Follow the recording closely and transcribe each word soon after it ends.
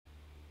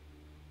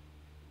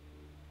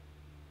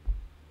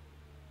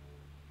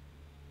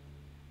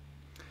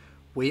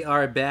We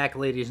are back,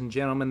 ladies and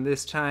gentlemen,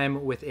 this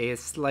time with a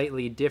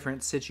slightly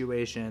different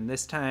situation.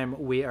 This time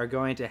we are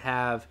going to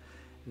have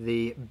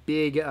the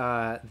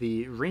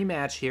the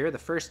rematch here. The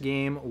first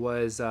game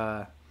was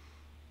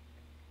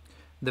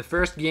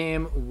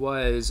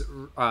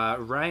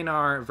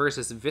Rhinar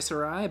versus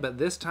Viserai, but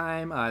this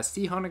time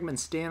Chonigman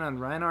staying on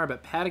Rhinar,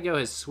 but Paddago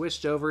has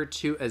switched over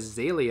to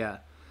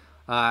Azalea.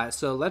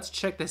 So let's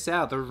check this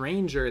out. The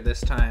Ranger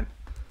this time.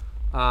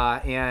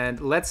 And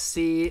let's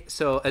see.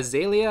 So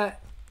Azalea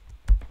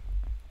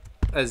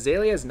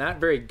is not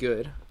very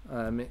good.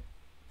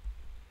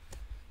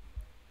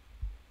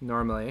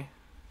 Normally,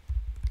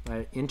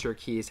 my enter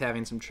key is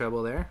having some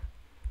trouble there.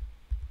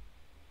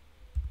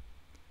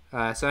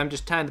 So I'm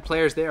just telling the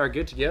players they are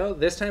good to go.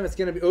 This time it's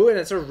going to be... Oh, and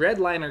it's a red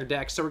liner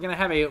deck. So we're going to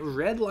have a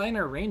red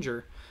liner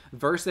ranger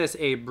versus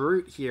a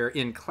brute here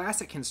in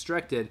classic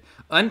constructed.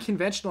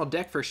 Unconventional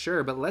deck for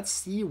sure, but let's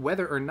see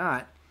whether or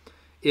not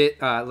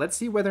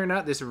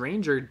this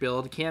ranger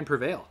build can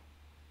prevail.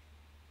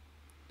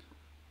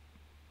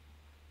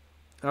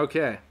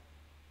 Okay.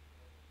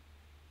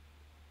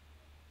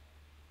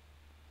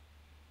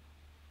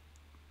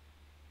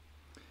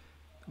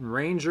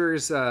 Ranger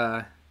is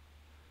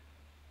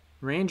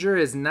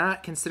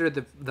not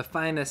considered the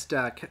finest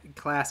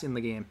class in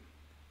the game.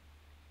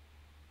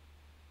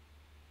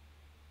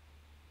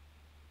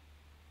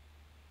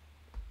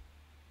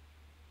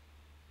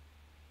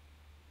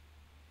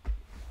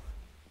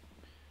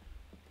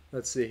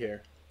 Let's see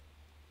here.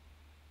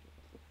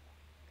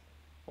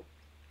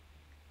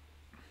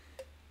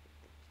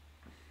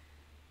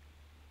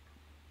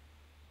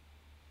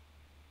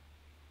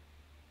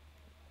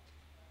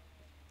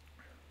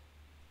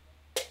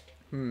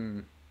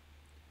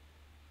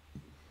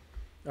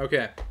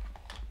 Okay.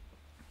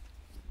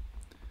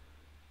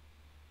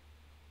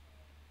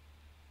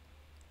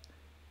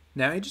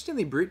 Now,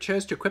 interestingly, Brute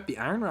chose to equip the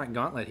Iron Rock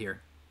Gauntlet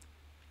here.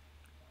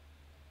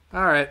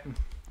 Alright.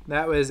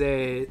 That was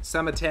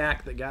some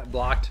attack that got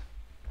blocked.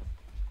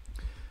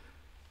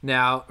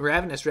 Now,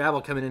 Ravenous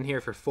Rabble coming in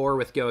here for 4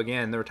 with Go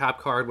Again. Their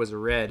top card was a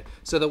red.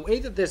 So the way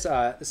that this...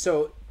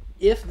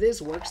 if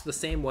this works the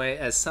same way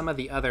as some of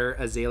the other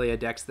Azalea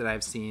decks that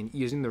I've seen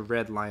using the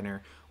red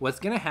liner, what's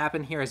going to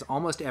happen here is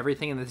almost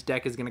everything in this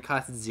deck is going to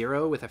cost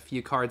 0 with a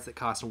few cards that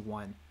cost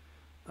 1.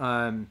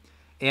 And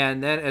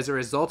then as a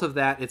result of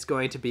that, it's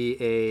going to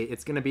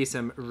be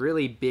some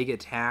really big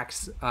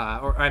attacks,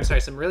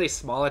 some really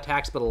small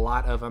attacks, but a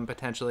lot of them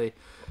potentially.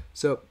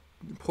 So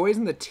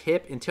poison the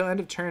tip until end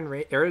of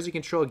turn. Arrows you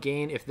control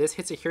gain. If this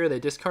hits a hero, they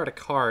discard a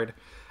card.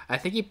 I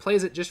think he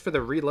plays it just for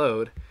the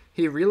reload.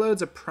 He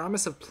reloads a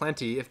Promise of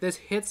Plenty. If this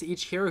hits,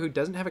 each hero who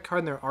doesn't have a card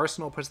in their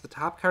arsenal puts the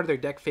top card of their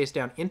deck face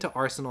down into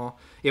arsenal.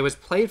 It was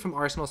played from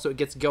arsenal, so it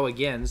gets Go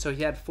Again. So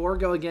he had 4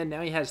 Go Again, now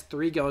he has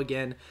 3 Go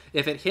Again.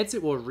 If it hits,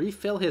 it will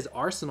refill his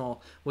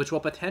arsenal, which will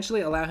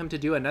potentially allow him to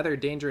do another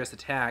dangerous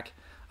attack.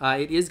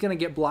 It is going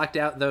to get blocked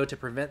out, though, to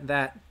prevent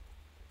that,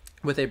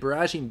 with a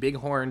Barraging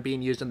Bighorn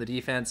being used on the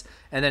defense,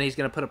 and then he's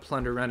going to put a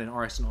Plunder Run in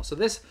arsenal. So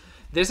this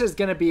is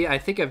going to be, I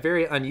think, a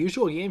very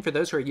unusual game for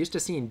those who are used to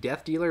seeing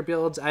Death Dealer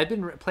builds. I've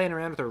been playing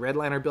around with a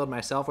Redliner build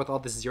myself with all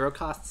this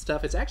zero-cost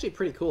stuff. It's actually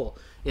pretty cool.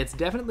 It's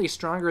definitely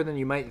stronger than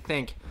you might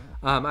think.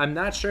 I'm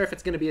not sure if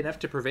it's going to be enough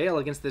to prevail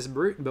against this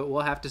Brute, but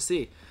we'll have to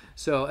see.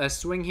 So a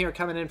swing here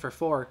coming in for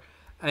 4.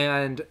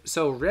 And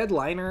so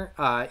Redliner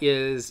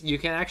is, you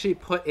can actually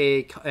put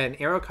an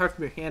arrow card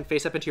from your hand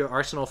face up into your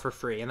arsenal for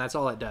free, and that's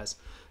all it does.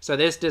 So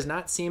this does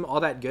not seem all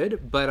that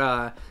good,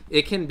 but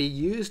it can be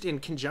used in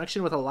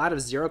conjunction with a lot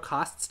of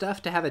zero-cost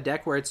stuff to have a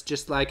deck where it's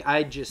just like,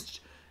 I just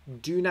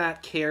do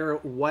not care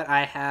what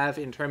I have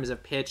in terms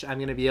of pitch. I'm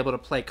going to be able to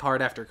play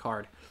card after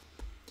card.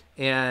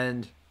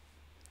 And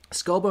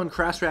Skullbone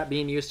Crosswrap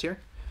being used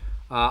here.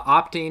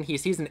 Opting, he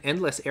sees an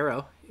Endless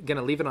Arrow, going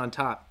to leave it on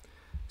top.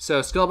 So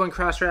Skullbone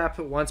Crosswrap,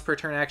 once per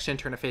turn action,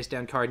 turn a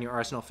face-down card in your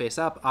arsenal face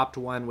up. Opt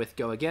 1 with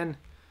Go Again.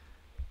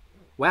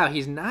 Wow,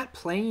 he's not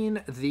playing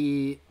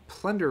the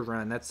Plunder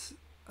Run. That's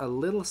a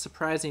little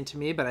surprising to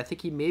me, but I think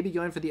he may be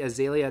going for the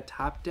Azalea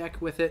top deck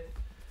with it.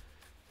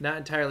 Not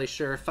entirely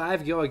sure.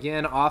 5 Go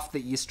Again off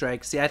the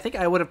E-Strike. See, I think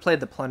I would have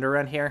played the Plunder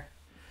Run here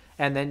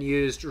and then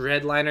used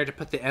Redliner to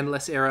put the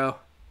Endless Arrow.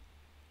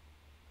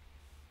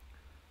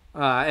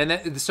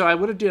 So I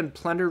would have done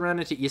Plunder Run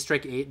into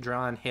E-Strike 8,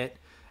 draw and hit,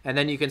 and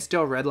then you can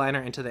still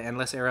Redliner into the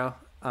Endless Arrow.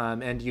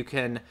 And you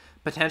can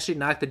potentially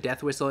knock the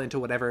Death Whistle into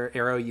whatever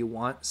arrow you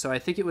want. So I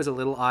think it was a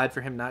little odd for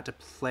him not to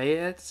play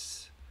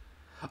it.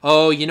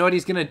 Oh, you know what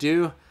he's going to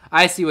do?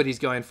 I see what he's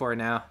going for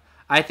now.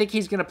 I think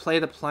he's going to play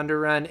the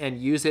Plunder Run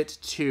and use it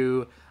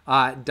to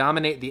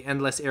dominate the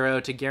Endless Arrow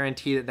to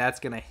guarantee that that's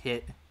going to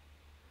hit.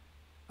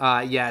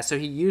 Yeah, so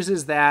he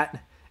uses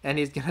that, and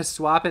he's going to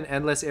swap an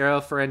Endless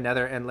Arrow for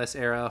another Endless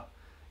Arrow.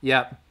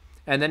 Yep.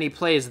 And then he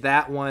plays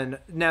that one.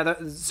 Now,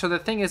 so the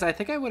thing is, I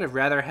think I would have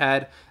rather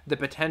had the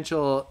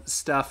potential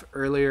stuff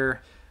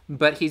earlier,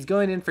 but he's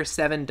going in for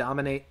 7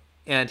 Dominate,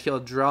 and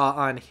he'll draw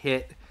on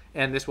hit,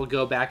 and this will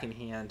go back in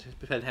hand,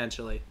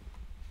 potentially.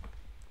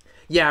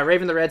 Yeah,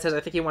 Raven the Red says, I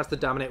think he wants to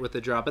dominate with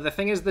the draw. But the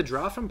thing is, the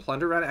draw from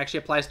Plunder Run actually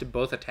applies to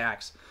both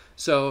attacks.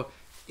 So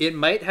it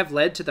might have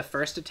led to the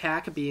first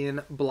attack being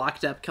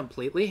blocked up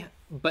completely,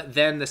 but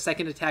then the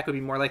second attack would be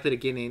more likely to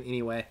get in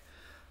anyway.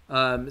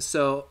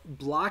 So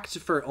blocked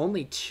for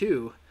only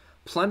 2.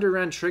 Plunder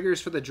Run triggers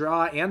for the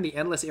draw and the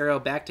Endless Arrow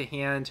back to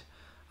hand.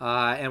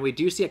 And we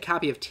do see a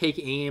copy of Take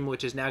Aim,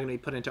 which is now going to be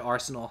put into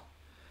Arsenal.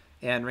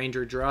 And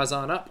Ranger draws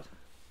on up.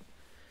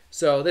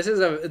 So this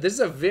is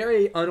a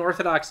very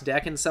unorthodox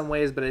deck in some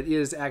ways, but it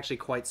is actually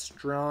quite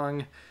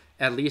strong,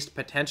 at least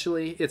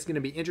potentially. It's going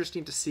to be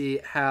interesting to see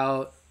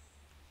how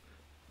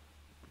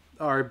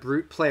our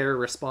Brute player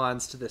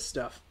responds to this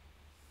stuff.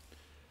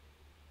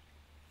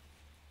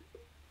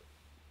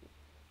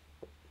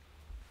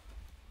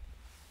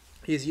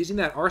 He's using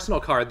that Arsenal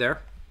card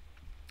there,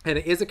 and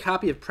it is a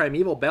copy of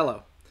Primeval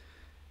Bellow.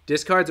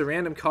 Discards a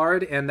random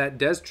card, and that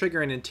does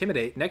trigger an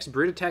Intimidate. Next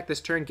Brute attack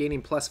this turn,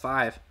 gaining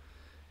 +5.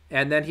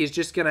 And then he's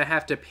just going to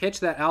have to pitch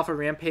that Alpha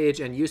Rampage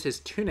and use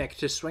his Tunic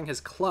to swing his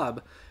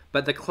club.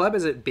 But the club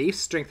is at base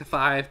strength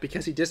 5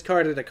 because he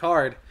discarded a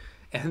card.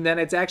 And then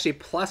it's actually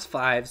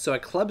 +5, so a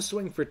club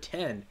swing for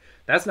 10.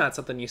 That's not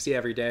something you see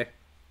every day.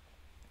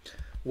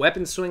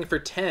 Weapon swing for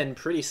 10,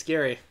 pretty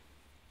scary.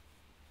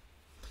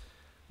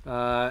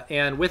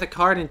 And with a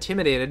card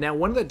Intimidated. Now,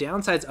 one of the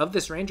downsides of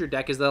this Ranger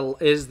deck is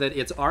that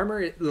its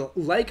armor,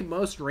 like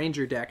most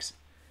Ranger decks,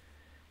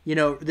 you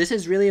know, this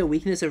is really a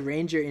weakness of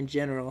Ranger in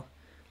general.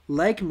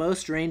 Like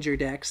most Ranger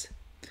decks,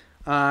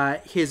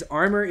 his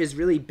armor is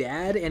really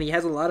bad, and he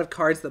has a lot of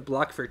cards that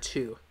block for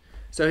 2.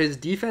 So his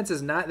defense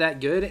is not that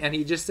good, and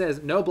he just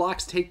says, no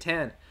blocks, take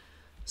 10.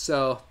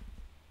 So,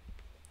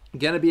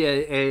 gonna be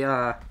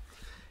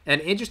an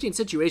interesting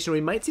situation.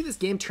 We might see this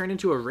game turn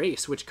into a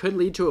race, which could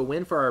lead to a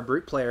win for our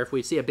Brute player if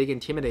we see a big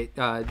Intimidate,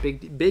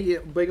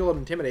 big old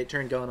Intimidate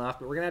turn going off,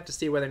 but we're gonna have to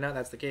see whether or not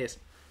that's the case.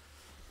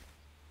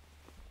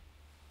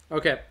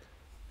 Okay,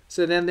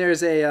 so then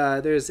there's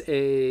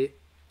a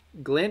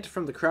Glint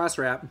from the Cross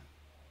Wrap.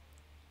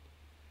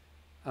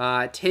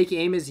 Take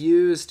Aim is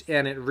used,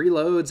 and it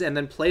reloads and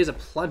then plays a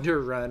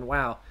Plunder Run.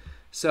 Wow.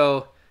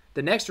 So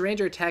the next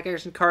Ranger attack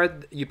action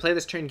card you play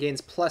this turn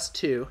gains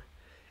 +2,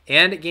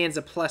 and it gains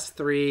a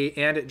 +3,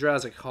 and it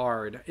draws a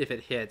card if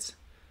it hits.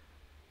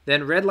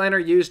 Then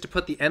Redliner used to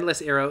put the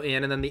Endless Arrow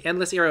in, and then the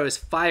Endless Arrow is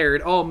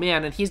fired. Oh,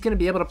 man, and he's going to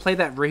be able to play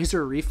that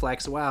Razor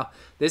Reflex. Wow,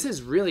 this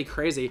is really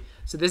crazy.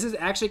 So this is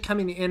actually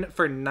coming in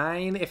for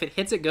 9. If it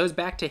hits, it goes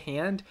back to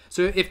hand.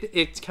 So if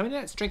it's coming in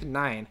at strength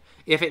 9,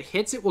 if it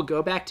hits, it will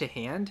go back to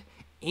hand,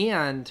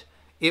 and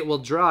it will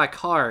draw a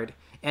card.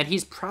 And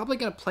he's probably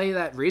going to play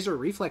that Razor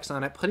Reflex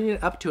on it, putting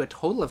it up to a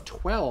total of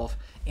 12.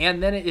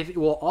 And then it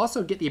will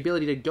also get the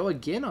ability to go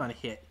again on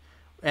hit.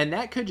 And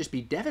that could just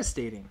be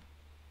devastating.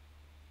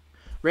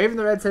 Raven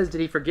the Red says,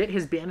 did he forget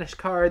his banished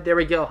card? There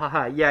we go.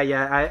 Haha.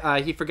 Yeah.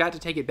 He forgot to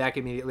take it back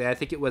immediately. I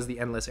think it was the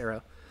Endless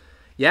Arrow.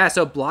 Yeah,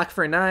 so block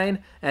for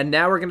 9. And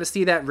now we're going to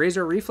see that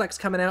Razor Reflex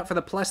coming out for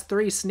the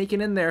 +3,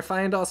 sneaking in there.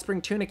 Find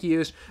Spring Tunic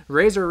used.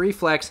 Razor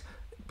Reflex,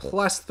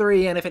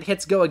 +3. And if it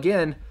hits, go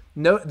again.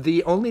 No,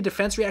 the only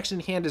defense reaction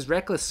in hand is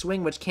Reckless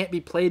Swing, which can't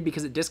be played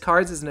because it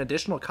discards as an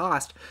additional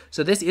cost.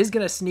 So this is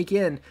going to sneak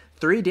in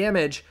 3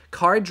 damage,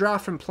 card draw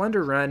from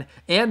Plunder Run,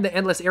 and the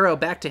Endless Arrow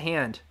back to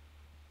hand.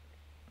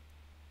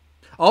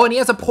 Oh, and he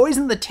has a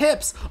Poison the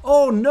Tips.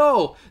 Oh,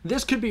 no.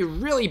 This could be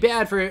really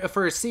bad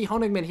for C.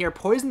 Chonigman here.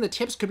 Poison the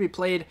Tips could be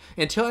played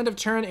until end of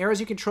turn. Arrows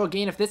you control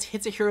gain. If this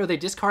hits a hero, they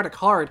discard a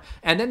card.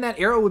 And then that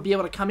arrow would be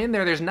able to come in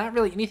there. There's not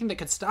really anything that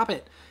could stop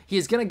it.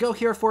 He's going to go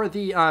here for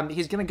the...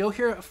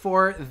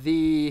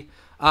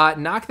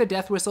 knock the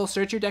Death Whistle.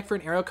 Search your deck for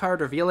an arrow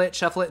card. Reveal it.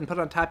 Shuffle it and put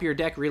it on top of your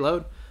deck.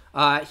 Reload.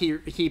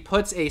 He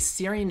puts a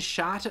Searing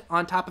Shot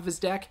on top of his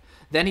deck.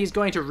 Then he's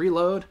going to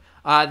reload.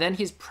 Then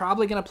he's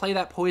probably going to play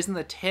that Poison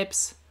the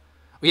Tips.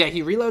 Yeah,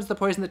 he reloads the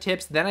Poison the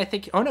Tips. Then I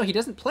think... Oh, no, he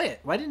doesn't play it.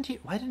 Why didn't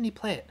he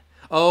play it?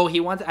 Oh,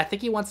 I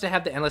think he wants to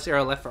have the Endless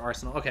Arrow left for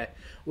Arsenal. Okay.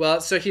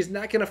 Well, so he's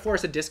not going to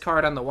force a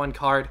discard on the 1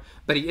 card,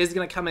 but he is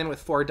going to come in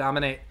with 4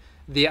 Dominate.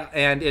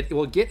 And it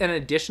will get an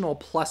additional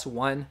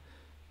 +1.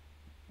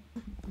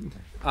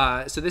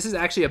 So this is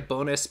actually a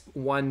bonus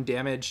 1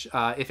 damage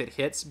if it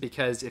hits,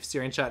 because if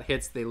Searing Shot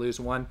hits, they lose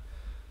 1.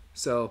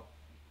 So,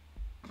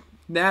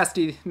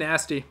 nasty.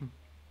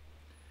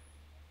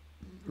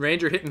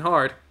 Ranger hitting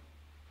hard.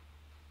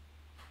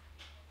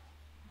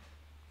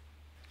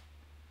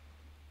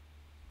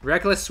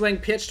 Reckless Swing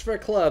pitched for a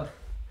club.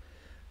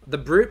 The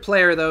Brute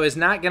player, though, is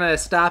not going to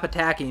stop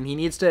attacking. He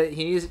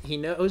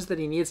knows that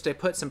he needs to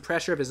put some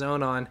pressure of his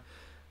own on.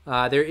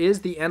 There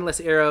is the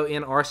Endless Arrow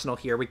in Arsenal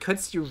here. We could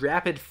see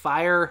Rapid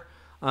Fire.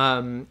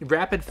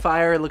 Rapid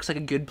Fire looks like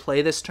a good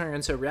play this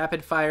turn. So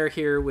Rapid Fire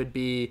here would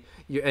be,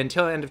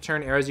 until end of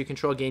turn, arrows you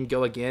control gain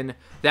go again.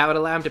 That would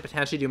allow him to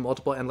potentially do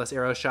multiple Endless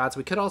Arrow shots.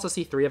 We could also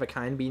see 3 of a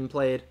kind being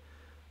played.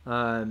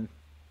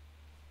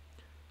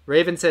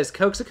 Raven says,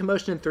 coax a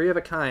commotion in 3 of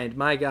a kind.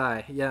 My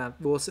guy. Yeah,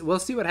 we'll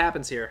see what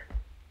happens here.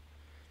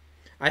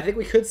 I think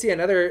we could see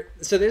another...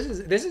 So this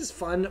is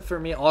fun for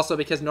me also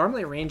because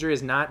normally Ranger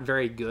is not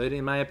very good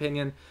in my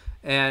opinion.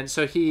 And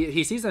so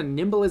he sees a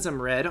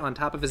Nimblism red on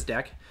top of his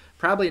deck.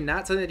 Probably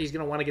not something that he's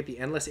going to want to get the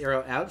Endless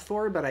Arrow out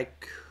for, but I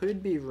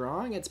could be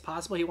wrong. It's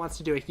possible he wants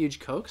to do a huge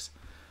coax.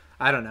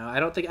 I don't know. I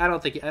don't think you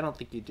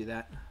do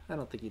that. I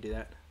don't think you do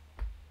that.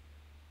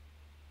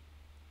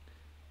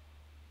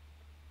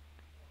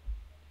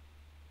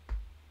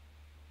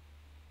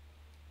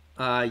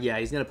 Yeah,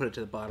 he's going to put it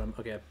to the bottom.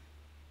 Okay.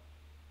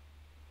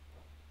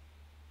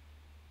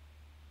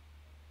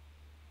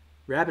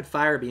 Rapid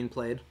Fire being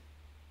played.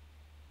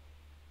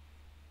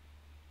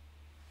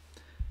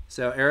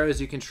 So arrows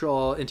you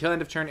control, until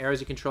end of turn, arrows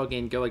you control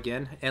gain go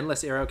again.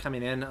 Endless Arrow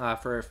coming in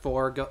for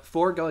four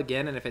go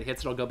again, and if it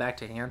hits, it'll go back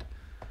to hand.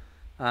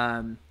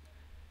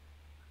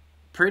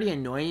 Pretty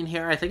annoying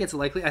here. I think it's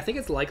likely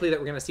that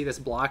we're going to see this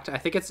blocked. I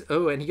think it's...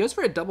 Oh, and he goes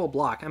for a double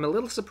block. I'm a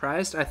little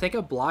surprised. I think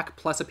a block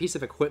plus a piece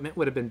of equipment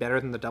would have been better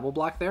than the double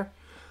block there.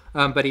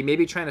 But he may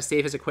be trying to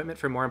save his equipment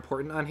for more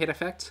important on-hit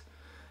effects.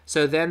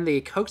 So then the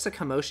Coax a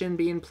Commotion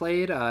being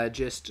played,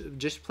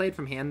 just played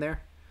from hand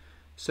there.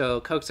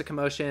 So Coax a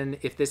Commotion,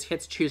 if this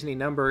hits, choose any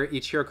number.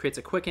 Each hero creates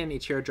a quicken,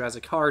 each hero draws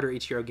a card, or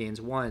each hero gains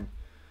 1.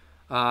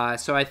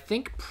 So I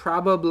think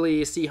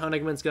probably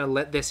Chonigman's going to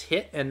let this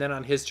hit, and then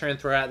on his turn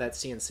throw out that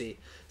CNC.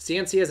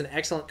 CNC is an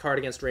excellent card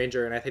against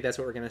Ranger, and I think that's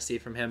what we're going to see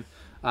from him,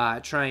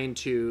 trying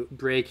to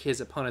break his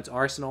opponent's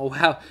arsenal.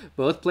 Wow,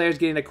 both players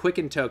getting a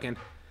Quicken token.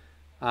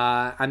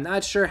 I'm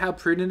not sure how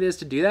prudent it is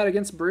to do that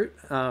against Brute,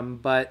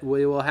 but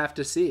we will have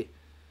to see.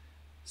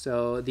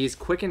 So these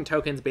Quicken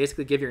tokens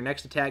basically give your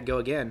next attack go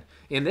again.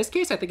 In this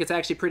case, I think it's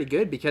actually pretty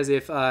good, because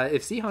if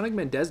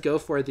Chonigman does go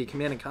for the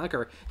Command and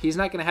Conquer, he's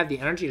not going to have the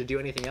energy to do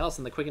anything else,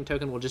 and the Quicken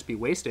token will just be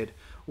wasted.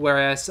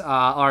 Whereas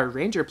our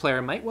Ranger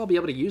player might well be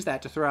able to use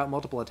that to throw out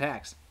multiple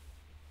attacks.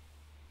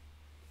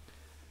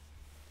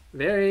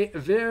 Very,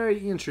 very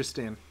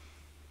interesting.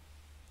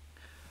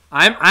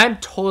 I'm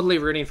totally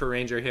rooting for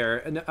Ranger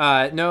here.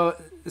 No,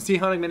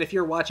 Chonigman, if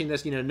you're watching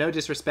this, no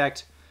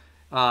disrespect.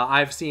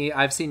 I've seen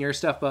your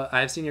stuff, but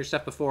I've seen your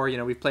stuff before.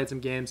 We've played some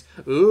games.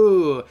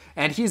 Ooh,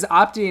 and he's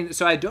opting.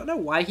 So I don't know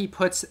why he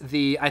puts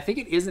the. I think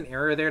it is an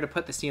error there to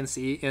put the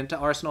CNC into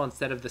Arsenal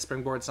instead of the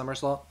Springboard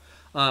Somersault.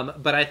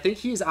 But I think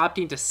he's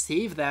opting to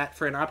save that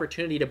for an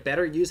opportunity to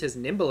better use his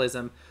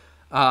Nimblism.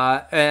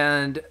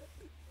 And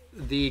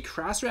the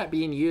Cross Rat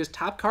being used.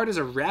 Top card is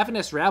a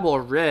Ravenous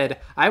Rabble red.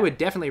 I would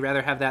definitely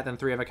rather have that than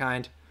Three of a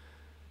Kind.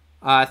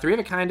 Three of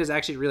a Kind is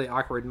actually really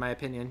awkward in my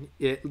opinion.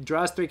 It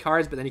draws 3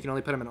 cards, but then you can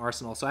only put them in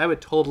Arsenal. So I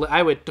would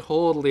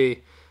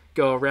totally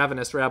go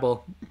Ravenous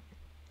Rabble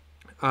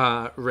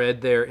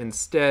red there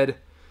instead.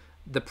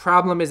 The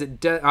problem is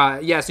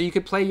so you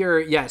could play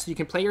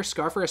your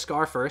Scar for a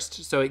Scar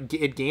first, so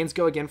it gains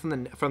go again from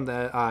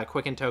the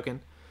Quicken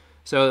token.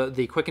 So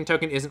the Quicken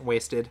token isn't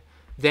wasted.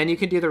 Then you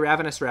can do the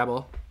Ravenous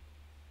Rabble.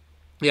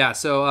 Yeah,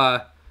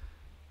 so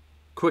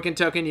Quicken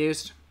token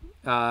used.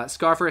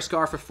 Scar for a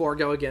Scar for 4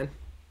 go again.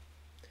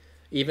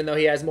 Even though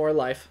he has more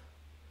life.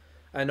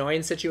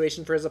 Annoying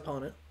situation for his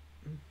opponent.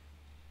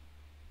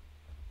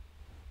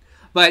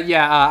 But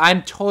yeah, I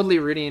am totally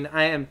rooting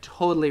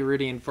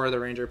for the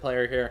Ranger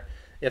player here.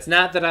 It's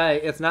not that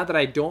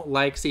I don't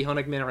like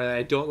Chonigman or that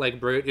I don't like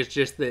Brute. It's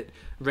just that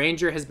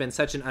Ranger has been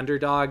such an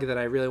underdog that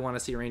I really want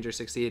to see Ranger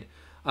succeed.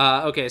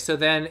 Okay, so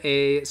then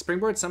a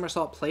Springboard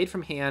Somersault played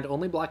from hand,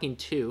 only blocking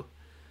 2.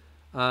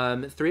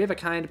 Three of a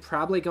Kind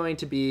probably going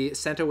to be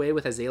sent away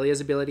with Azalea's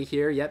ability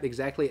here. Yep,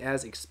 exactly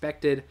as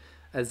expected.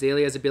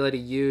 Azalea's ability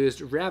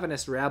used.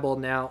 Ravenous Rabble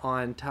now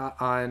on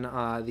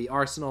the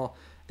Arsenal.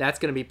 That's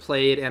going to be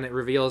played, and it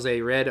reveals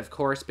a red, of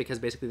course, because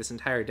basically this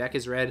entire deck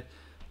is red.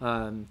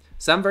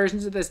 Some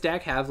versions of this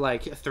deck have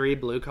like 3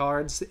 blue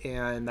cards,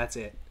 and that's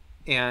it.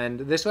 And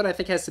this one I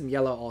think has some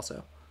yellow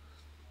also.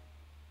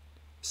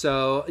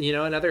 So,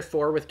 another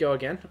 4 with go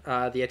again.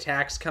 The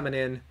attack's coming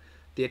in.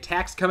 The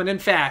attack's coming in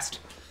fast.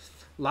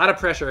 A lot of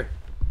pressure.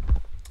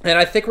 And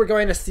I think we're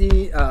going to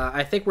see,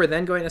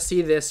 then going to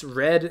see this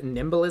red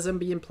Nimblism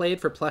being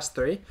played for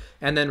 +3,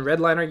 and then red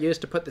liner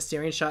used to put the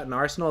Searing Shot in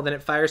Arsenal. Then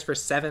it fires for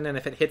 7, and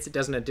if it hits, it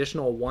does an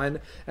additional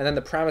 1, and then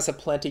the Promise of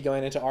Plenty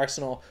going into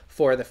Arsenal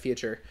for the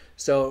future.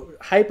 So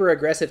hyper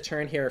aggressive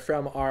turn here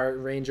from our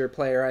Ranger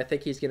player. I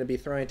think he's going to be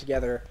throwing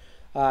together.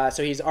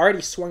 So he's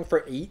already swung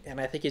for 8,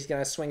 and I think he's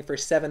going to swing for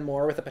 7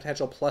 more with a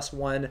potential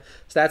 +1.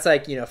 So that's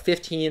like,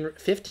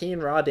 15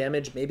 raw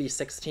damage, maybe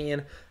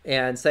 16,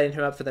 and setting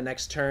him up for the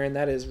next turn.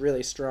 That is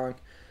really strong.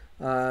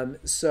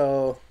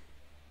 So,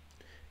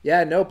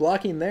 yeah, no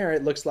blocking there.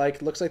 It looks like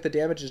the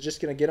damage is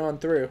just going to get on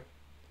through.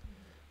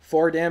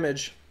 4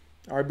 damage.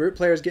 Our Brute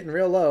player is getting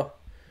real low.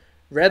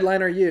 Red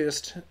liner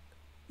used.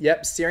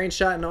 Yep, Searing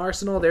Shot in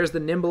Arsenal. There's the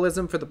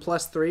Nimblism for the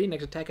 +3.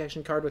 Next attack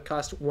action card with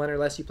cost 1 or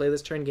less you play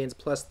this turn gains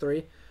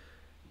 +3.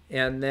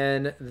 And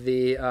then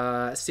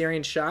the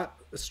Searing Shot,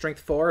 strength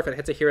 4. If it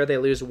hits a hero, they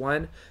lose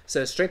 1.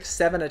 So strength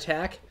 7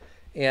 attack.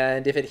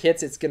 And if it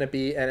hits, it's going to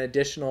be an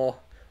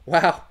additional...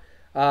 Wow.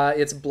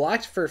 It's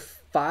blocked for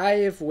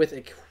 5 with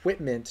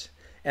equipment.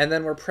 And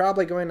then we're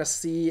probably going to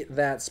see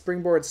that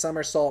Springboard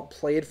Somersault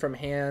played from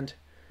hand.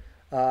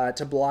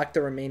 to block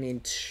the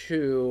remaining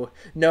 2.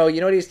 No, you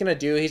know what he's going to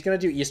do? He's going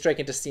to do E-Strike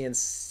into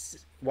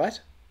CNC.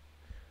 What?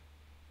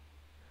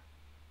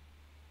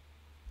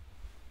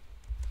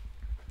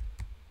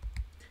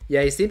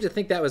 Yeah, he seemed to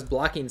think that was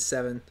blocking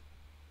 7.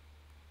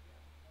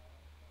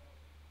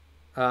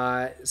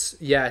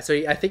 Yeah, so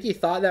I think he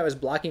thought that was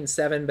blocking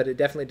 7, but it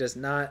definitely does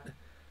not.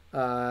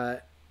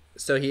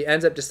 So he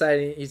ends up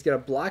deciding he's going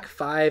to block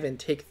 5 and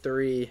take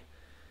 3.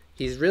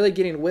 He's really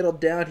getting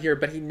whittled down here,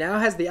 but he now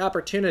has the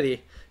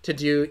opportunity to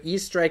do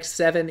E-Strike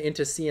 7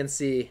 into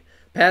CNC.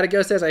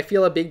 Paddago says, I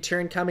feel a big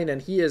turn coming,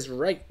 and he is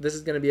right. This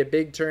is going to be a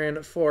big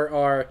turn for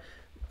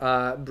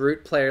our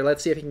Brute player.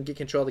 Let's see if he can get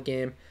control of the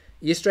game.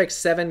 E-Strike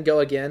 7 go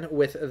again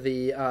with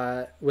the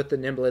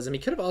Nimblism. He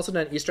could have also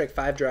done E-Strike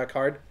 5 draw a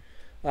card.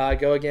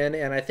 Go again,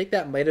 and I think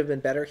that might have been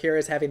better here,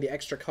 as having the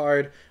extra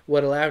card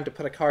would allow him to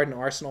put a card in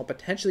arsenal,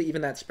 potentially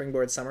even that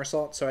springboard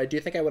somersault. So I do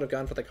think I would have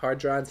gone for the card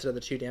draw instead of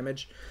the 2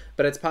 damage,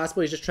 but it's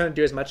possible he's just trying to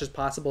do as much as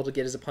possible to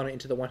get his opponent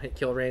into the 1-hit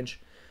kill range.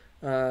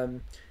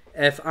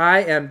 If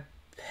I am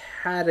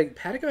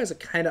Paddago has a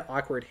kind of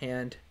awkward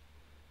hand.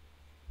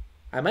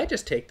 I might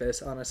just take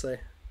this, honestly.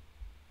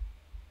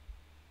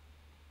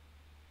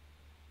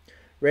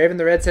 Raven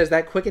the Red says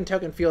that Quicken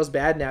token feels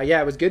bad now.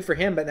 Yeah, it was good for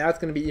him, but now it's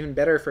going to be even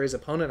better for his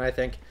opponent, I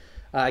think.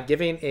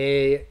 Giving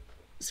a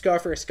Scar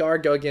for a Scar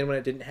go again when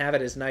it didn't have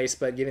it is nice,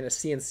 but giving a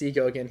CNC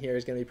go again here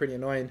is going to be pretty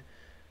annoying.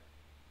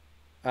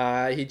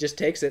 He just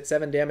takes it,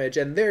 7 damage,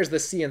 and there's the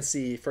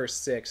CNC for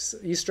 6.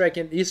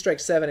 E-Strike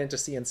 7 into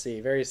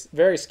CNC. Very,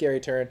 very scary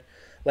turn.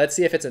 Let's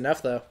see if it's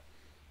enough, though.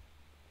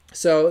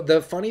 So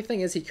the funny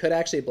thing is he could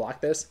actually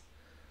block this.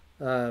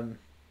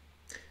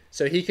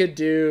 So he could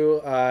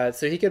do,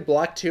 he could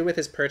block 2 with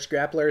his Perch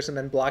Grapplers and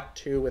then block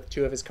 2 with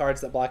 2 of his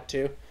cards that block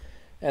 2.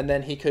 And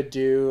then he could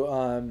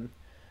do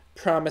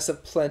Promise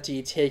of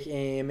Plenty, take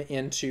aim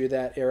into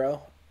that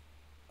arrow.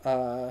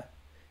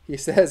 He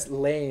says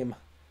lame.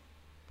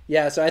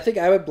 Yeah, so I think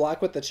I would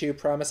block with the 2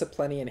 Promise of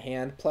Plenty in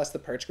hand plus the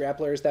Perch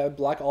Grapplers. That would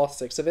block all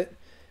 6 of it.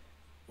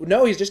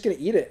 No, he's just going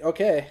to eat it.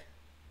 Okay.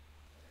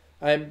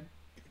 I'm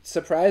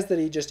surprised that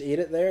he just ate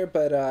it there,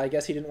 but I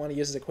guess he didn't want to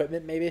use his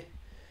equipment maybe.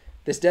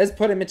 This does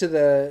put him into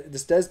the...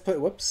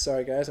 Whoops,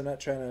 sorry guys, I'm not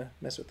trying to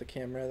mess with the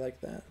camera like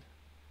that.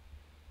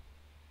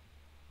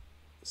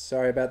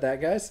 Sorry about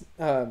that, guys.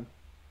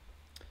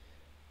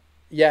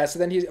 Yeah, so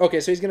then he's...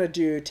 Okay, so he's going to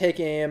do take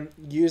aim,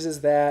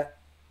 uses that,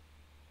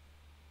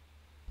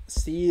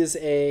 sees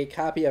a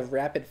copy of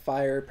Rapid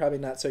Fire, probably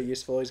not so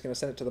useful. He's going to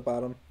send it to the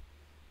bottom.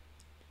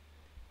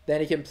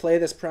 Then he can play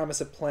this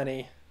Promise of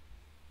Plenty.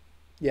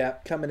 Yeah,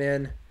 coming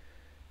in.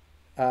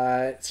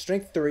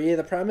 Strength 3.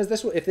 The problem is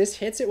this will, if this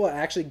hits, it will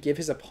actually give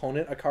his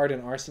opponent a card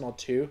in Arsenal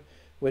too,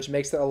 which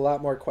makes it a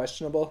lot more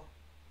questionable.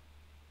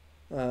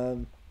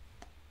 So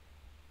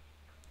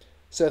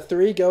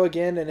 3 go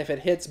again, and if it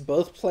hits,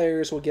 both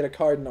players will get a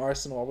card in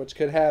Arsenal, which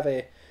could have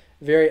a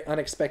very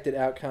unexpected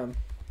outcome.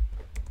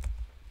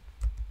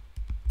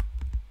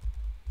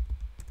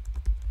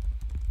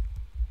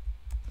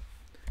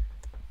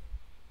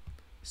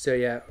 So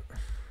yeah.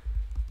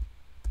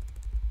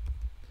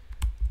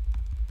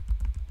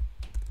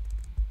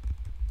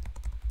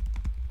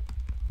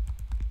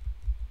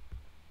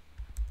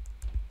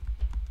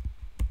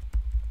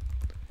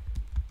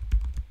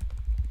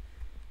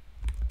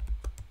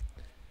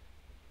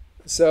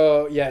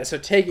 So yeah, so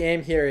take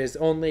aim here is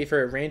only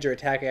for ranger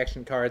attack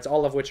action cards,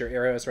 all of which are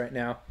arrows right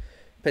now.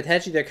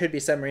 Potentially there could be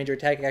some ranger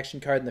attack action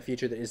card in the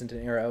future that isn't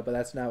an arrow, but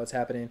that's not what's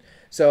happening.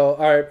 So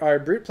our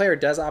brute player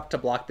does opt to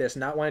block this,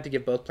 not wanting to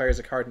give both players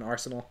a card in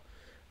arsenal.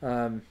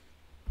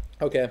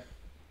 Okay.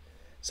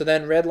 So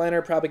then red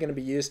liner probably going to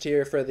be used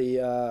here for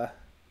the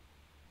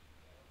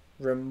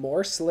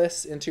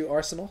Remorseless into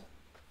arsenal.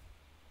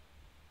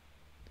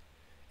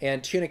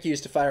 And Tunic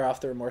used to fire off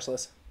the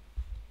Remorseless.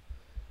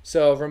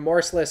 So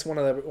Remorseless, one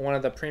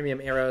of the premium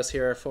arrows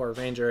here for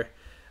Ranger.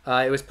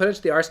 It was put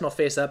into the arsenal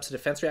face up, so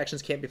defense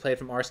reactions can't be played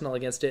from arsenal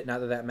against it. Not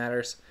that that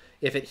matters.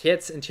 If it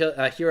hits until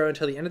a hero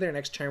until the end of their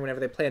next turn, whenever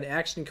they play an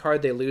action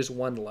card, they lose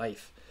 1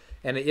 life.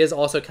 And it is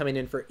also coming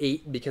in for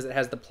 8 because it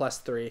has the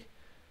 +3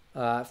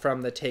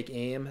 from the take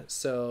aim.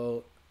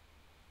 So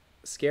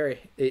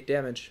scary. 8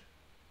 damage.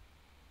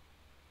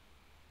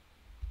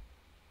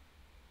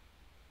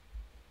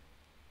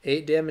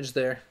 8 damage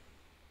there.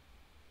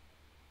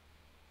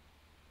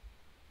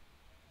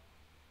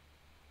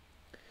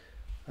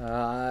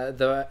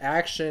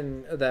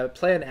 The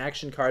play an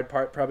action card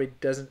part probably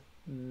doesn't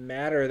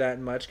matter that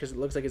much because it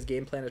looks like his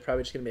game plan is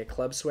probably just going to be a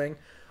club swing.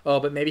 Oh,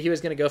 but maybe he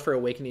was going to go for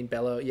Awakening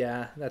Bellow.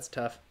 Yeah, that's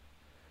tough.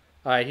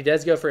 All right, he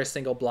does go for a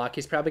single block.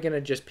 He's probably going to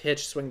just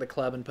pitch, swing the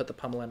club, and put the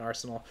pummel in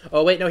arsenal.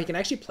 Oh, wait, no, he can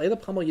actually play the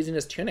pummel using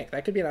his Tunic.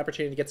 That could be an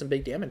opportunity to get some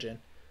big damage in.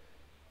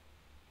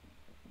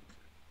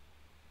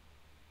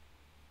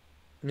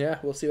 Yeah,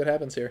 we'll see what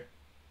happens here.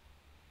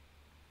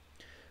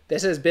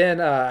 This has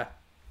been...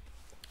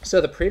 So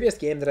the previous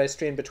game that I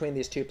streamed between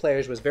these two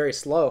players was very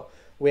slow.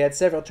 We had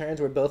several turns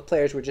where both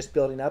players were just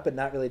building up and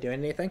not really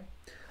doing anything.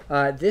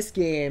 This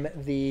game,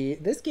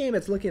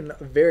 it's looking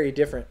very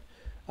different.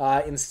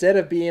 Instead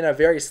of being a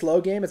very slow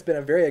game, it's been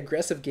a very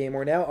aggressive game.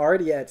 We're now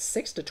already at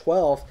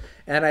 6-12,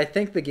 and I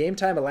think the game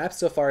time elapsed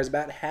so far is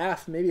about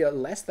half, maybe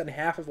less than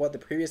half of what the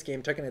previous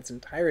game took in its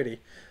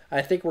entirety.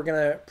 I think we're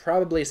going to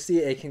probably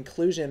see a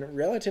conclusion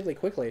relatively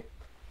quickly.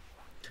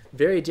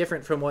 Very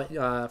different from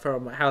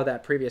from how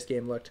that previous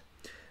game looked.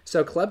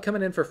 So Club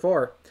coming in for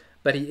 4,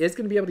 but he is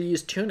going to be able to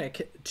use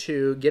Tunic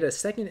to get a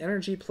second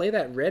energy, play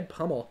that red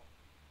pummel.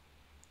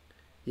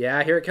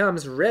 Yeah, here it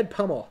comes, red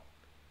pummel.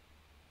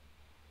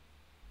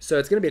 So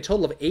it's going to be a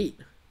total of 8.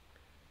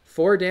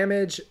 4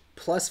 damage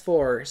plus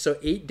 4, so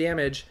 8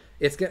 damage.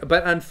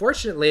 But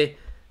unfortunately,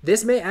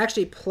 this may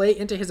actually play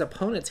into his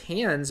opponent's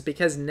hands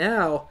because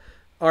now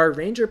our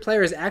Ranger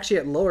player is actually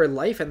at lower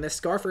life and this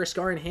Scar for a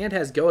Scar in hand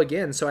has Go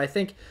Again. So I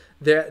think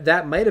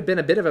that might have been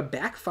a bit of a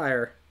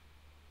backfire.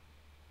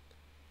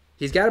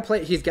 He's got to play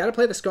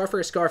the Scar for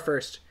a Scar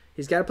first.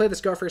 He's got to play the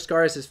Scar for a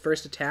Scar as his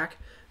first attack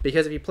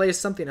because if he plays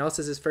something else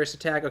as his first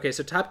attack... Okay,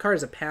 so top card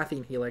is a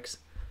Pathing Helix.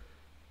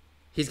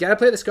 He's got to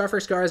play the Scar for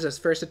Scar as his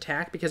first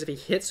attack because if he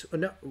hits...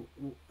 No,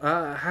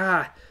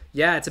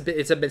 yeah,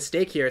 it's a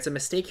mistake here. It's a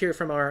mistake here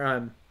from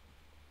our...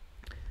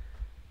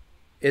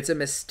 It's a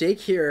mistake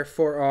here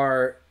for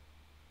our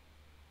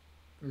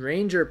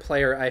Ranger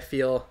player, I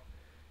feel,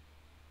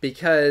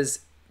 because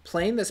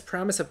playing this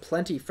Promise of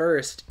Plenty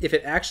first, if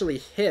it actually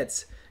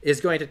hits,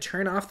 is going to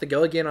turn off the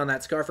Go Again on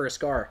that Scar for a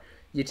Scar.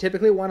 You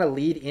typically want to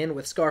lead in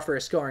with Scar for a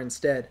Scar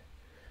instead.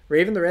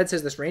 Raven the Red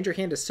says this Ranger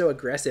hand is so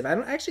aggressive. I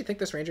don't actually think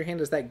this Ranger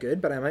hand is that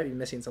good, but I might be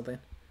missing something.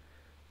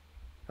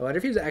 I wonder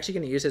if he's actually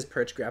going to use his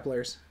Perch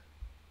Grapplers.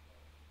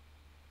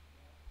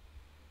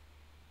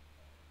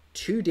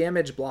 2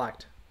 damage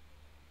blocked.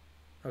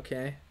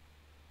 Okay.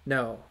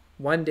 No.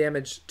 1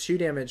 damage, 2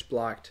 damage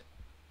blocked.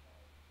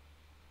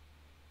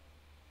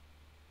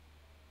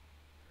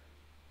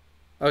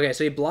 Okay,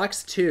 so he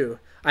blocks 2.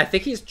 I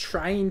think he's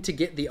trying to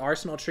get the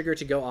Arsenal trigger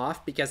to go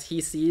off because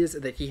he sees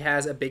that he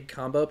has a big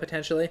combo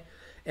potentially.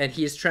 And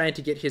he's trying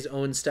to get his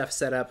own stuff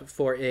set up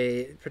for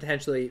a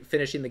potentially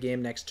finishing the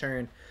game next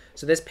turn.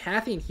 So this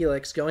Pathing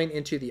Helix going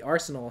into the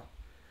Arsenal.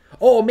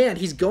 Oh man,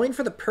 he's going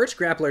for the Perch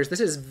Grapplers.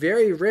 This is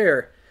very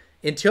rare.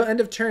 Until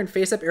end of turn,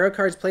 face-up arrow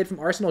cards played from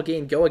Arsenal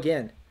gain Go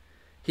Again.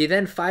 He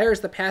then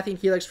fires the Pathing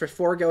Helix for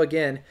 4 Go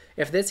Again.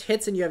 If this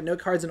hits and you have no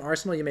cards in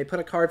Arsenal, you may put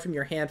a card from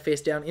your hand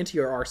face down into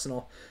your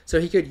Arsenal. So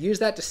he could use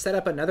that to set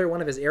up another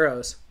one of his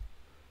arrows.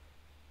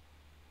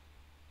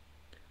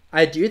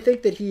 I do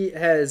think that he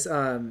has...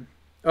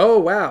 Oh,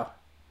 wow.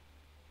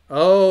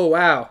 Oh,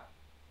 wow.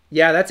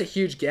 Yeah, that's a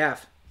huge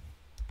gaff.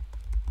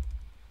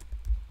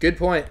 Good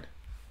point.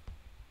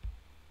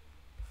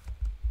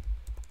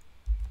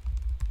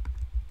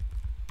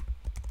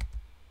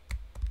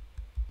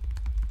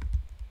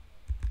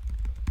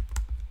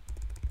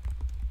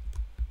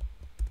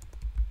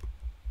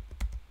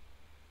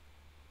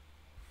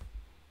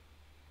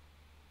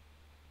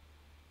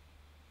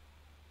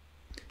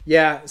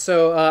 Yeah,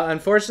 so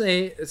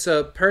unfortunately,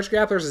 so Perch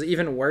Grapplers is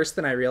even worse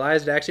than I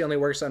realized. It actually only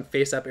works on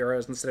face-up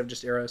arrows instead of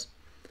just arrows.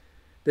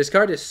 This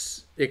card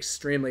is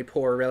extremely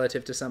poor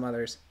relative to some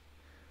others.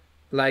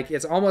 Like,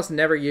 it's almost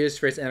never used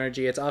for its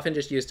energy. It's often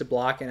just used to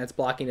block, and its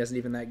blocking isn't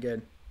even that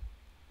good.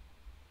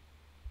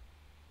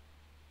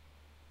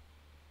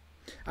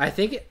 I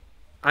think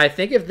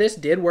if this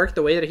did work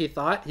the way that he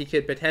thought, he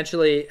could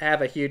potentially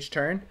have a huge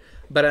turn.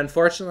 But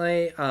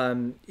unfortunately,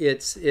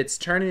 it's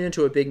turning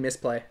into a big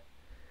misplay.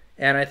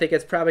 And I think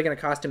it's probably going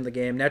to cost him the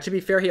game. Now, to be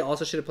fair, he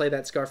also should have played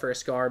that Scar for a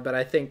Scar, but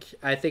I think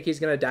he's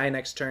going to die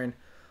next turn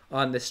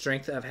on the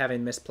strength of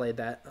having misplayed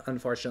that,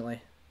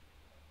 unfortunately.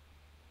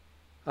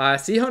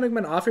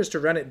 Chonigman offers to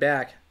run it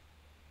back.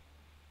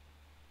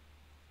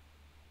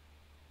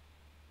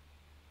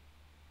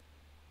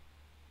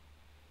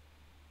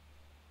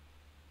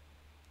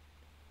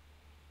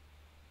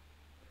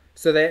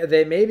 So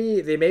they may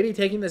be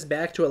taking this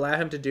back to allow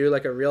him to do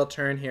like a real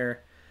turn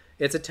here.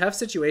 It's a tough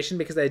situation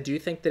because I do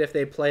think that if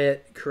they play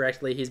it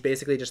correctly, he's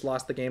basically just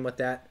lost the game with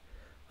that.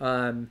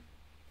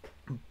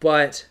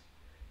 But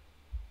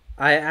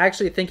I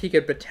actually think he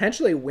could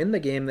potentially win the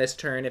game this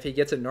turn if he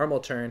gets a normal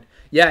turn.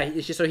 Yeah,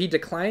 so he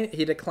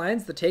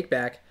declines the take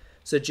back.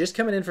 So just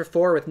coming in for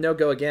 4 with no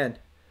Go Again.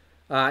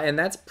 And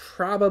that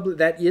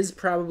is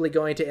probably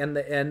going to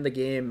end the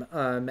game,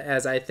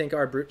 as I think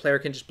our Brute player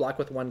can just block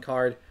with 1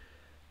 card.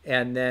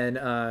 And then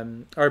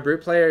our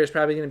Brute player is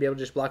probably going to be able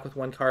to just block with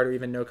 1 card or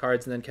even no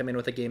cards and then come in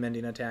with a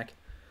game-ending attack.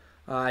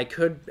 I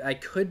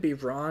could be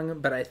wrong,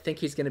 but I think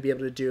he's going to be able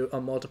to do a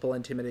multiple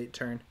Intimidate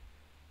turn.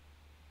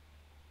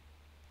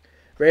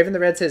 Raven the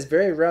Red says,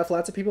 very rough.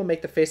 Lots of people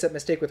make the face-up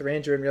mistake with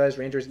Ranger and realize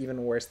Ranger is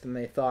even worse than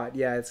they thought.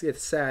 Yeah,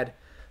 it's sad.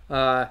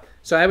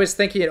 So I was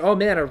thinking, oh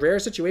man, a rare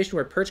situation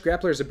where Perch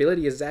Grappler's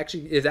ability is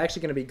actually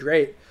going to be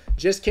great.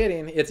 Just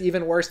kidding. It's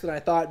even worse than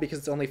I thought because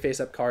it's only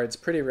face-up cards.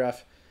 Pretty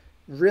rough.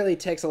 Really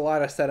takes a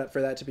lot of setup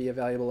for that to be a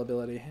valuable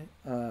ability.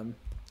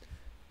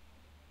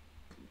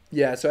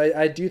 Yeah, so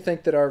I do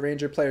think that our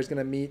Ranger player is going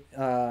to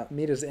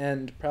meet his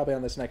end probably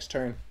on this next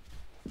turn.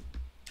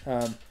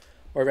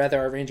 Or rather,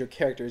 our Ranger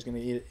character is going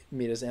to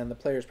meet his end. The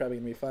player is probably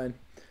going to be fine.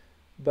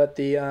 But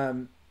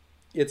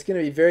it's going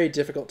to be very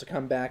difficult to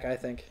come back, I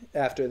think,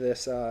 after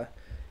this.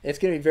 It's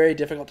going to be very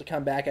difficult to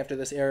come back after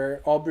this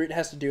error. All Brute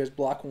has to do is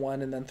block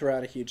one and then throw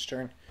out a huge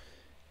turn.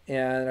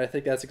 And I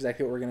think that's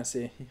exactly what we're going to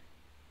see.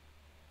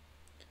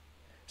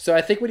 So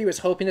I think what he was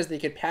hoping is that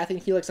he could Pathing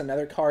Helix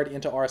another card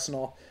into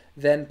Arsenal,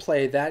 then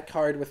play that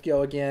card with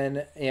Go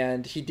Again.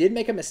 And he did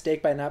make a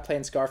mistake by not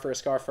playing Scar for a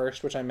Scar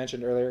first, which I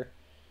mentioned earlier.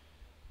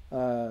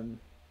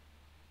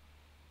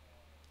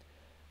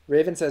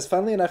 Raven says,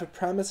 funnily enough, if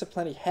Promise of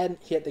Plenty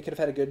hadn't hit, they could have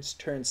had a good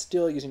turn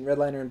still using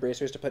Redliner and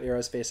Bracers to put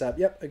arrows face up.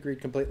 Yep, agreed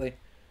completely.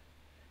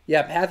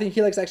 Yeah, Pathing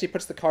Helix actually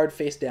puts the card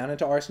face down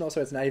into Arsenal, so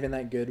it's not even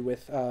that good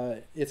with...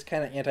 it's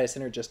kind of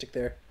anti-synergistic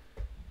there.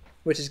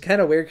 Which is kind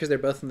of weird because they're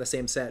both from the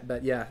same set,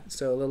 but yeah,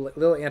 so a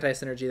little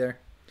anti-synergy there.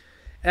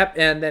 Yep,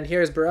 and then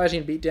here's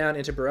Barraging Beatdown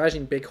into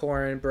Barraging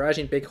Bighorn.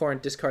 Barraging Bighorn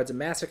discards a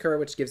Massacre,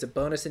 which gives a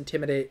bonus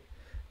Intimidate.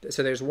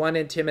 So there's one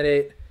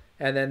Intimidate,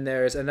 and then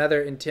there's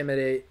another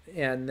Intimidate,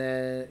 and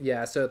then,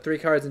 yeah, so 3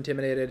 cards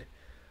intimidated.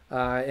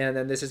 And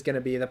then this is going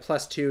to be, the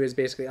 +2 is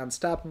basically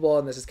unstoppable,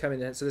 and this is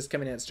coming in, so this is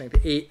coming in at strength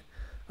 8.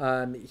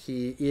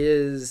 He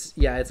is,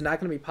 yeah, it's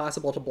not going to be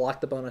possible to block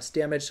the bonus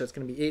damage, so it's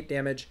going to be 8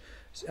 damage.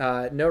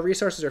 No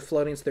resources are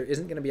floating, so there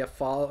isn't going to be a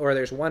fall, or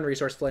there's 1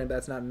 resource floating, but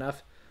that's not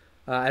enough.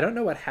 I don't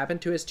know what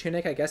happened to his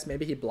tunic. I guess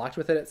maybe he blocked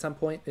with it at some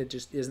point. It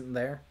just isn't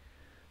there.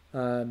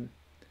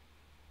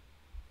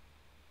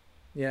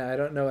 Yeah, I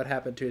don't know what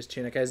happened to his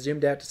tunic. I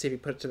zoomed out to see if he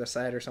put it to the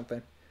side or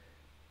something.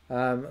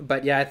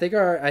 But yeah, I think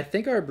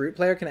our Brute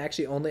player can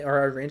actually only, or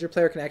our Ranger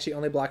player can actually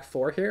only block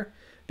 4 here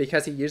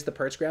because he used the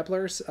Perch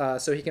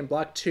Grapplers. So he can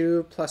block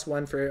 2 +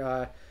 1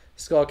 for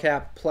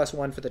Skullcap,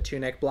 +1 for the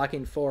tunic,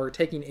 blocking 4,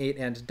 taking 8,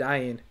 and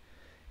dying.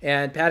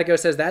 And Paddago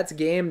says, that's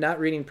game, not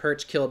reading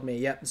Perch killed me.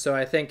 Yep, so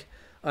I think,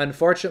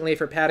 unfortunately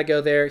for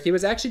Paddago there, he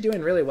was actually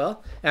doing really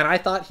well, and I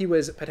thought he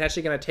was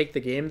potentially going to take the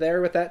game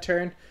there with that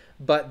turn,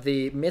 but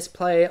the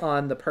misplay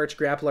on the Perch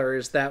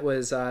Grapplers, that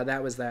was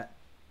that.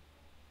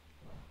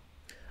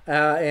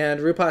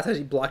 And Rupa says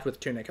he blocked with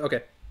Tunic.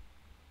 Okay.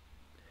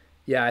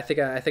 Yeah, I think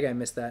I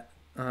missed that.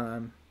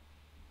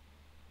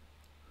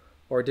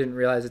 Or didn't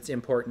realize it's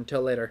important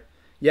until later.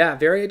 Yeah,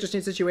 very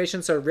interesting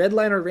situation. So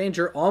Redliner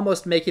Ranger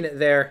almost making it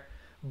there,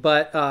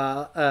 but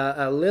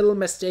a little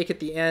mistake at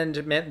the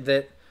end meant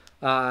that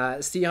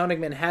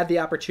Chonigman had the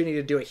opportunity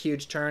to do a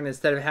huge turn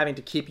instead of having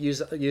to keep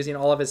using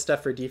all of his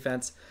stuff for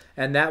defense,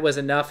 and that was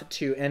enough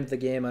to end the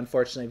game,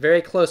 unfortunately.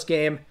 Very close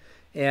game,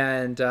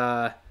 and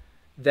that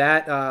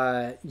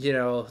you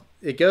know,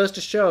 it goes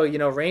to show, you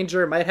know,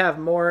 Ranger might have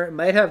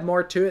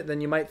more to it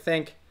than you might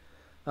think.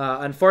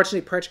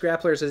 Unfortunately, Perch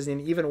Grapplers is an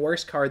even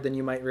worse card than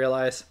you might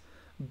realize,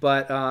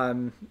 but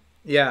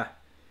yeah,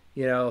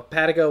 you know,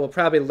 Paddago will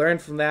probably learn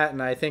from that,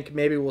 and I think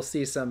maybe we'll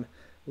see some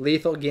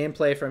lethal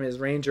gameplay from his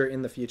Ranger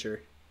in the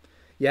future.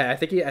 Yeah, I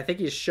think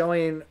he's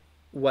showing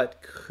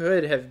what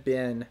could have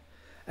been,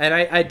 and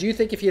I do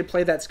think if he had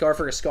played that Scar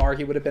for a Scar,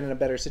 he would have been in a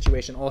better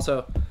situation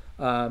also.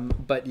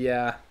 But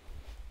yeah,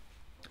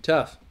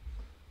 tough.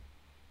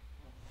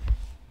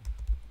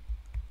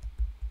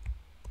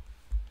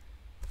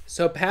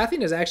 So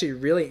pathing is actually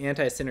really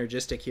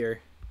anti-synergistic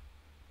here.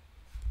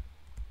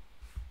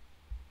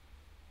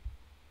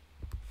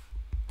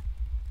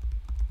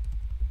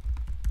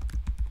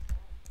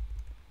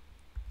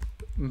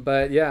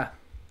 But yeah.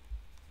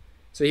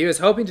 So he was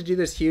hoping to do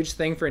this huge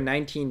thing for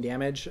 19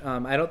 damage.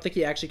 I don't think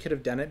he actually could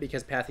have done it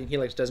because Pathing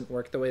Helix doesn't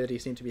work the way that he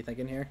seemed to be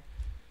thinking here.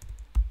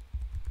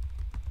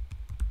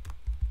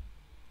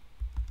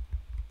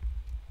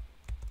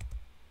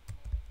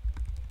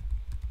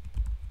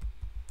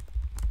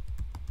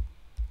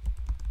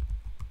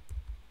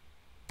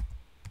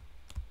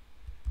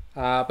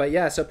 But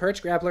yeah, so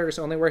Perch Grapplers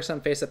only works on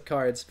face-up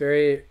cards.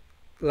 Very,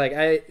 like,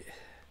 I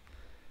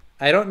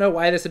don't know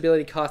why this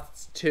ability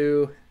costs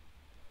 2.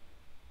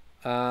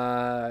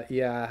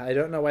 Yeah, I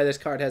don't know why this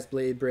card has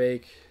Blade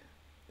Break.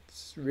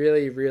 It's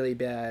really, really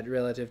bad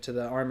relative to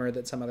the armor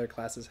that some other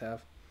classes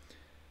have.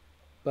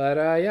 But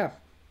yeah,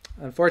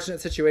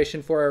 unfortunate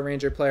situation for our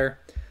Ranger player,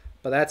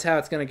 but that's how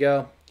it's going to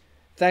go.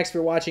 Thanks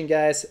for watching,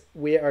 guys.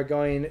 We are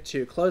going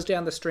to close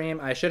down the stream.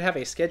 I should have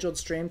a scheduled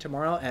stream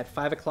tomorrow at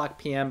 5 o'clock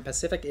p.m.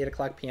 Pacific, 8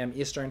 o'clock p.m.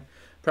 Eastern.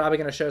 Probably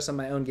going to show some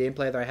of my own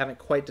gameplay, though I haven't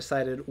quite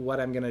decided what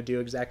I'm going to do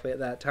exactly at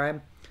that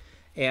time.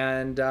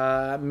 And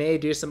may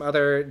do some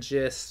other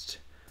just,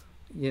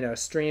 you know,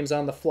 streams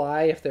on the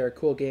fly if there are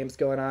cool games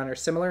going on or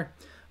similar.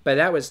 But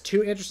that was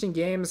 2 interesting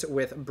games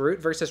with Brute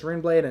versus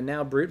Runeblade and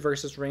now Brute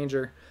versus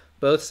Ranger.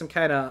 Both some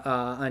kind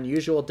of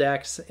unusual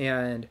decks,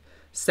 and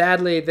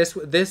sadly,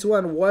 this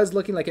one was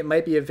looking like it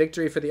might be a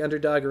victory for the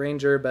underdog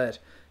Ranger, but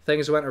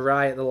things went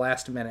awry at the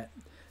last minute.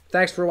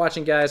 Thanks for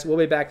watching, guys. We'll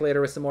be back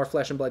later with some more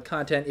Flesh and Blood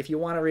content. If you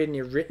want to read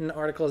any written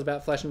articles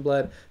about Flesh and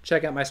Blood,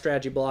 check out my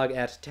strategy blog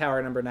at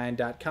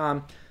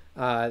TowerNumberNine.com.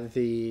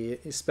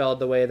 Spelled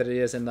the way that it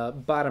is in the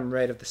bottom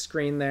right of the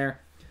screen there.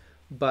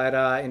 But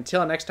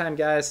until next time,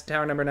 guys,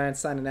 TowerNumber9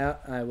 signing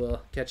out. I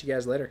will catch you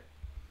guys later.